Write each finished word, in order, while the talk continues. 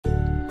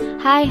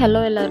Hi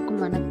hello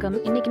எல்லாருக்கும் வணக்கம்.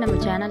 இன்றைக்கி நம்ம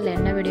சேனலில்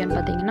என்ன வீடியோன்னு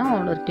பார்த்தீங்கன்னா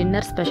ஒரு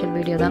டின்னர் ஸ்பெஷல்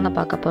வீடியோ தாங்க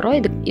பார்க்க போகிறோம்.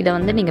 இதை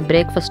வந்து நீங்கள்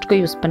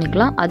பிரேக்ஃபாஸ்ட்டுக்கும் யூஸ்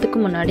பண்ணிக்கலாம். அதுக்கு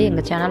முன்னாடி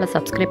எங்கள் சேனலை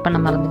சப்ஸ்கிரைப் பண்ண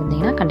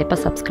மறந்துருந்தீங்கன்னா கண்டிப்பாக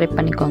சப்ஸ்கிரைப்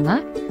பண்ணிக்கோங்க.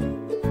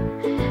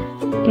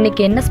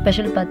 இன்றைக்கி என்ன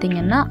ஸ்பெஷல்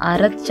பார்த்தீங்கன்னா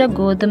அரைச்ச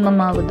கோதுமை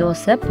மாவு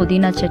தோசை,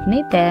 புதினா சட்னி,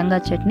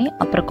 தேங்காய் சட்னி,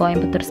 அப்புறம்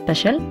கோயம்புத்தூர்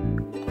ஸ்பெஷல்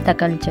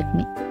தக்காளி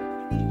சட்னி.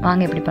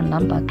 வாங்க எப்படி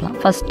பண்ணலாம்னு பார்க்கலாம்.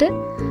 ஃபஸ்ட்டு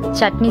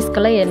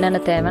சட்னிஸ்க்கெல்லாம்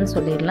என்னென்ன தேவைன்னு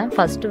சொல்லிடலாம்.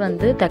 ஃபஸ்ட்டு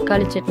வந்து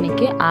தக்காளி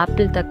சட்னிக்கு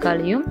ஆப்பிள்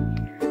தக்காளியும்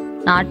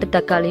நாட்டு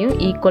தக்காளியும்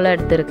ஈக்குவலாக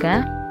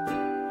எடுத்திருக்கேன்.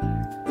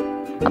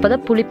 அப்போ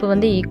தான் புளிப்பு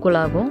வந்து ஈக்குவல்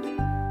ஆகும்.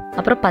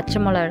 அப்புறம் பச்சை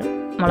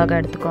மிளகா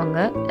எடுத்துக்கோங்க.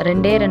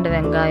 2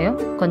 வெங்காயம்,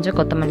 கொஞ்சம்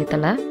கொத்தமல்லி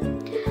தழை.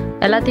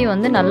 எல்லாத்தையும்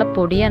வந்து நல்லா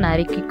பொடியாக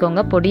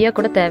நறுக்கிக்கோங்க. பொடியாக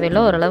கூட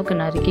தேவையில்லை, ஓரளவுக்கு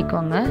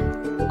நறுக்கிக்கோங்க.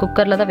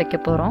 குக்கரில் தான் வைக்க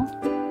போகிறோம்.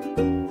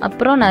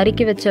 அப்புறம்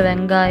நறுக்கி வச்ச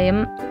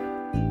வெங்காயம்,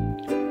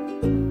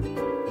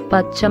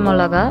 பச்சை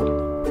மிளகா,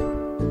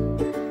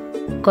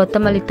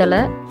 கொத்தமல்லி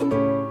தழை,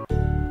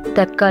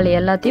 தக்காளி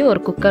எல்லாத்தையும் ஒரு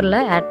குக்கரில்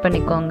ஆட்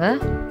பண்ணிக்கோங்க.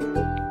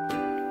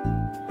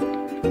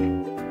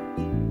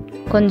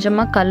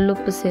 கொஞ்சமாக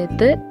கல்லுப்பு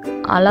சேர்த்து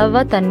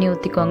அளவாக தண்ணி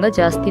ஊற்றிக்கோங்க.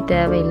 ஜாஸ்தி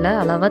தேவையில்லை,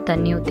 அளவாக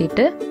தண்ணி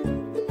ஊற்றிட்டு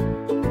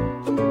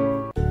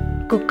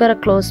குக்கரை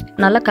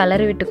நல்லா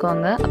கிளறி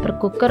விட்டுக்கோங்க. அப்புறம்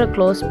குக்கரை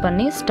க்ளோஸ்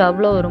பண்ணி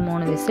ஸ்டவ்வில் ஒரு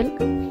 3 விசில்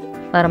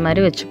வர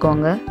மாதிரி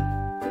வச்சுக்கோங்க.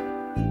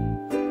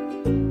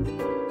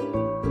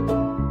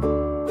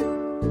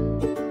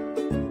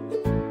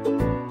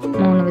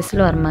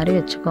 விசில் வர மாதிரி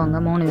வச்சுக்கோங்க.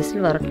 3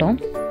 விசில் வரட்டும்.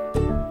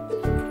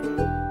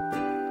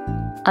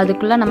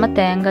 அதுக்குள்ளே நம்ம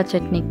தேங்காய்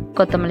சட்னி,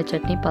 கொத்தமல்லி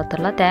சட்னி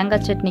பார்த்துடலாம்.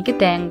 தேங்காய் சட்னிக்கு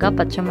தேங்காய்,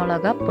 பச்சை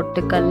மிளகா,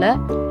 பொட்டுக்கடல,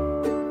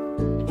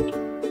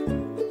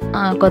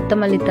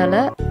 கொத்தமல்லி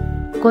தழை,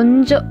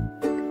 கொஞ்சம்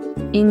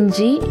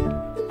இஞ்சி,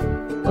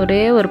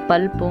 ஒரே ஒரு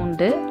பல்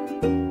பூண்டு,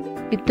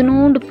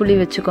 இத்தினூண்டு புளி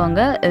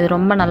வச்சுக்கோங்க. இது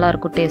ரொம்ப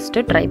நல்லாயிருக்கும்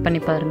டேஸ்ட்டு. ட்ரை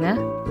பண்ணி பாருங்கள்.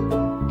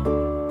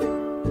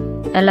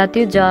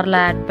 எல்லாத்தையும்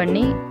ஜாரில் ஆட்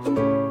பண்ணி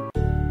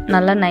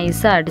நல்லா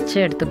நைஸாக அடித்து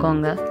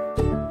எடுத்துக்கோங்க.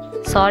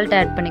 சால்ட்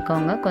ஆட்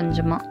பண்ணிக்கோங்க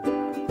கொஞ்சமாக.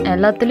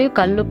 எல்லாத்துலேயும்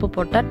கல்லுப்பு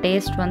போட்டால்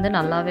டேஸ்ட் வந்து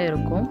நல்லாவே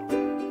இருக்கும்.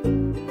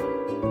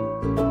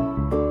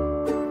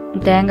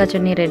 தேங்காய்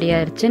சட்னி ரெடி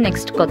ஆயிடுச்சு.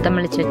 நெக்ஸ்ட்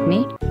கொத்தமல்லி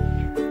சட்னி,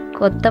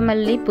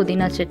 கொத்தமல்லி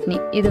புதினா சட்னி.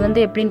 இது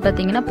வந்து எப்படின்னு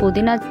பார்த்தீங்கன்னா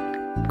புதினா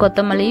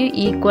கொத்தமல்லியும்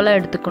ஈக்குவலாக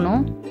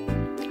எடுத்துக்கணும்.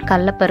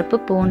 கடலப்பருப்பு,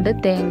 பூண்டு,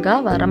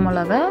 தேங்காய்,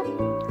 வரமிளகா,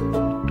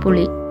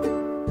 புளி.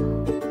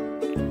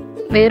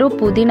 வெறும்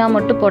புதினா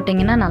மட்டும்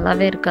போட்டிங்கன்னா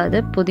நல்லாவே இருக்காது.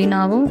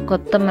 புதினாவும்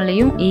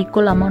கொத்தமல்லியும்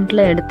ஈக்குவல்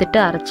அமௌண்ட்டில் எடுத்துகிட்டு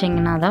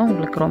அரைச்சிங்கன்னா தான்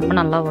உங்களுக்கு ரொம்ப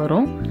நல்லா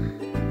வரும்.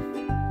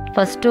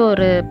 ஃபஸ்ட்டு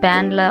ஒரு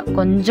பேனில்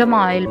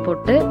கொஞ்சமாக ஆயில்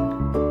போட்டு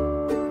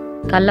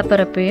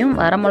கடலப்பருப்பையும்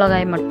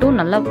வரமிளகாய் மட்டும்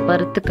நல்லா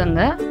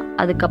வறுத்துக்கங்க.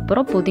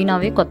 அதுக்கப்புறம்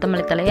புதினாவையும்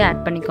கொத்தமல்லி தலையை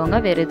ஆட் பண்ணிக்கோங்க.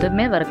 வேறு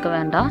எதுவுமே வறுக்க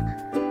வேண்டாம்.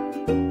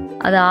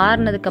 அது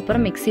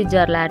ஆறுனதுக்கப்புறம் மிக்ஸி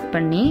ஜாரில் ஆட்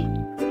பண்ணி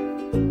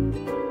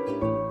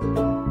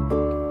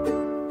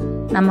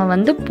நம்ம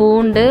வந்து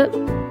பூண்டு,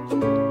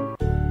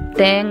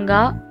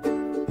 தேங்காய்,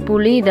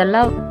 புளி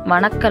இதெல்லாம்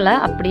வணக்கலை,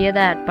 அப்படியே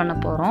தான் ஆட் பண்ண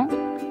போகிறோம்.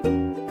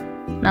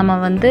 நம்ம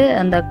வந்து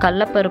அந்த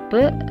கடலப்பருப்பு,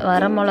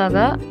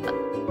 வரமிளகா,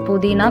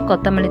 புதினா,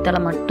 கொத்தமல்லி தழை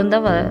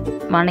மட்டும்தான்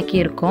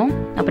வணக்கியிருக்கோம்.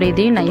 அப்புறம்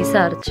இதையும்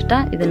நைஸாக அரைச்சிட்டா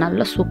இது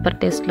நல்ல சூப்பர்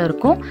டேஸ்ட்டில்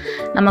இருக்கும்.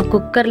 நம்ம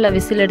குக்கரில்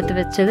விசில் எடுத்து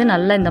வச்சது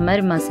நல்லா இந்த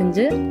மாதிரி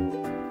மசிஞ்சு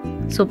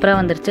சூப்பராக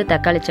வந்துருச்சு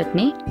தக்காளி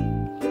சட்னி.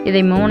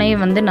 இதை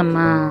 3ஐயும் வந்து நம்ம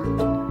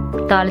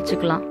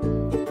தாளிச்சுக்கலாம்.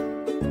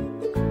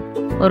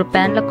 ஒரு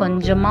பேனில்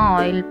கொஞ்சமாக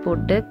ஆயில்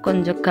போட்டு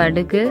கொஞ்சம்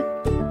கடுகு,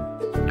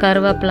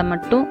 கருவேப்பிலை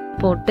மட்டும்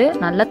போட்டு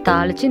நல்லா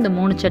தாளித்து இந்த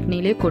 3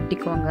 சட்னிலேயே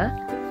கொட்டிக்கோங்க.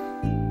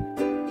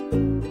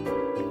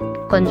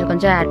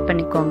 கொஞ்சம் ஆட்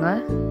பண்ணிக்கோங்க.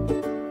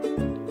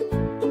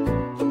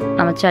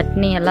 நம்ம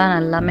சட்னி எல்லாம்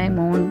எல்லாமே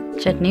 3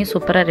 சட்னியும்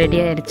சூப்பராக ரெடி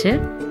ஆயிடுச்சு.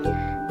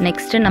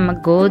 நெக்ஸ்ட்டு நம்ம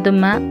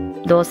கோதுமை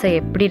தோசை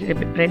எப்படி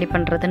ரெடி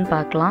பண்ணுறதுன்னு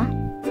பார்க்கலாம்.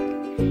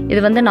 இது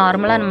வந்து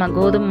நார்மலாக நம்ம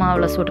கோதுமை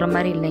மாவில் சுடுற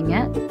மாதிரி இல்லைங்க,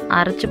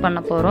 அரைச்சி பண்ண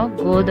போகிறோம்.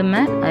 கோதுமை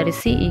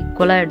அரிசி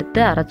ஈக்குவலாக எடுத்து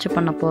அரைச்சி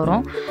பண்ண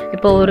போகிறோம்.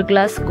 இப்போ 1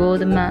 கிளாஸ்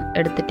கோதுமை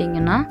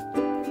எடுத்துட்டிங்கன்னா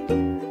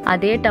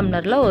அதே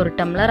டம்ளரில் 1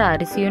 டம்ளர்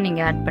அரிசியும்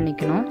நீங்கள் ஆட்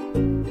பண்ணிக்கணும்.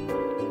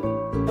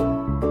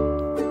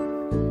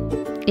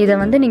 இதை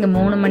வந்து நீங்கள்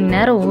 3 மணி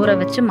நேரம் ஊற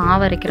வச்சு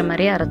மாவு அரைக்கிற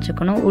மாதிரியே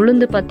அரைச்சிக்கணும்.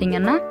 உளுந்து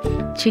பார்த்திங்கன்னா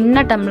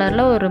சின்ன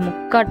டம்ளரில் ஒரு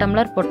 3/4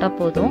 டம்ளர் போட்டால்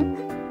போதும்.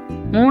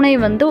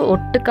 3ஐயும் வந்து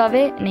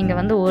ஒட்டுக்காவே நீங்கள்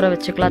வந்து ஊற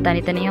வச்சுக்கலாம்.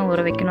 தனித்தனியாக ஊற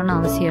வைக்கணும்னு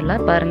அவசியம் இல்லை.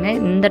 பாருங்கள்,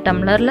 இந்த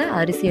டம்ளரில்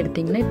அரிசி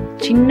எடுத்திங்கன்னா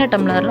சின்ன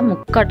டம்ளரில்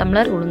 3/4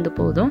 டம்ளர் உளுந்து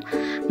போதும்.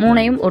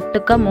 3ஐயும்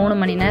ஒட்டுக்கா 3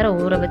 மணி நேரம்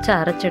ஊற வச்சு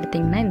அரைச்சி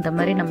எடுத்திங்கன்னா இந்த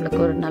மாதிரி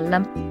நம்மளுக்கு ஒரு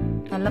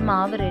நல்ல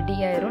மாவு ரெடி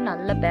ஆயிரும்.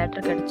 நல்ல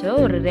பேட்டர் கிடச்சோ.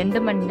 ஒரு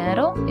 2 மணி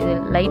நேரம் இது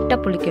லைட்டாக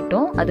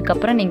புளிக்கட்டும்.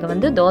 அதுக்கப்புறம் நீங்கள்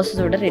வந்து தோசை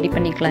சுட ரெடி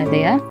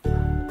பண்ணிக்கலாம்.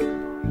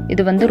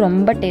 இது வந்து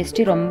ரொம்ப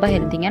டேஸ்டி, ரொம்ப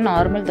ஹெல்த்திங்க.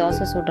 நார்மல்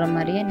தோசை சுடுற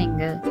மாதிரியே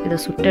நீங்கள் இதை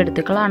சுட்டு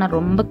எடுத்துக்கலாம். ஆனால்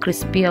ரொம்ப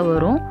கிறிஸ்பியாக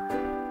வரும்.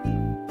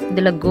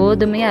 இதில்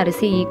கோதுமை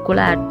அரிசி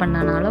ஈக்குவலாக ஆட்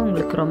பண்ணனால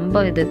உங்களுக்கு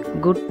ரொம்ப இது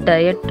குட்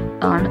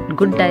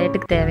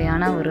டயட்டுக்கு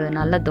தேவையான ஒரு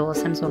நல்ல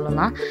தோசைன்னு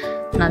சொல்லலாம்.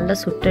 நல்லா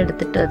சுட்டு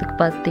எடுத்துட்டு அதுக்கு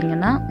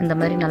பார்த்திங்கன்னா இந்த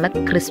மாதிரி நல்லா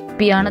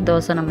கிறிஸ்பியான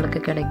தோசை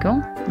நம்மளுக்கு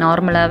கிடைக்கும்.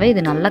 நார்மலாகவே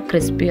இது நல்லா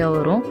கிறிஸ்பியாக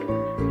வரும்.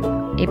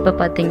 இப்போ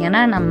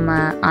பார்த்திங்கன்னா நம்ம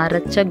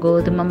அரைச்ச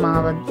கோதுமை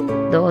மாவு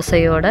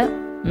தோசையோட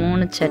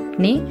 3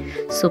 சட்னி,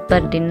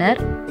 சூப்பர்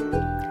டின்னர்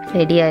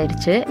ரெடி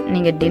ஆயிடுச்சு.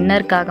 நீங்கள்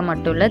டின்னருக்காக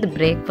மட்டும் இல்லை, இது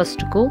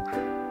பிரேக்ஃபாஸ்ட்டுக்கும்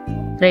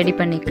ரெடி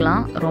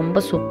பண்ணிக்கலாம்.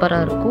 ரொம்ப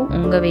சூப்பராக இருக்கும்.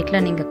 உங்கள்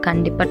வீட்டில் நீங்கள்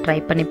கண்டிப்பாக ட்ரை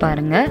பண்ணி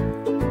பாருங்கள்.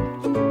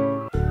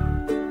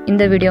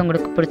 இந்த வீடியோ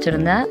உங்களுக்கு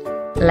பிடிச்சிருந்தா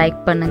லைக்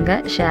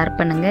பண்ணுங்கள், ஷேர்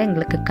பண்ணுங்கள்,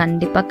 எங்களுக்கு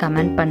கண்டிப்பாக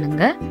கமெண்ட்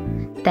பண்ணுங்கள்.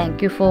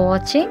 தேங்க்யூ ஃபார்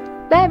வாட்சிங்.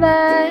 Bye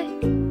bye.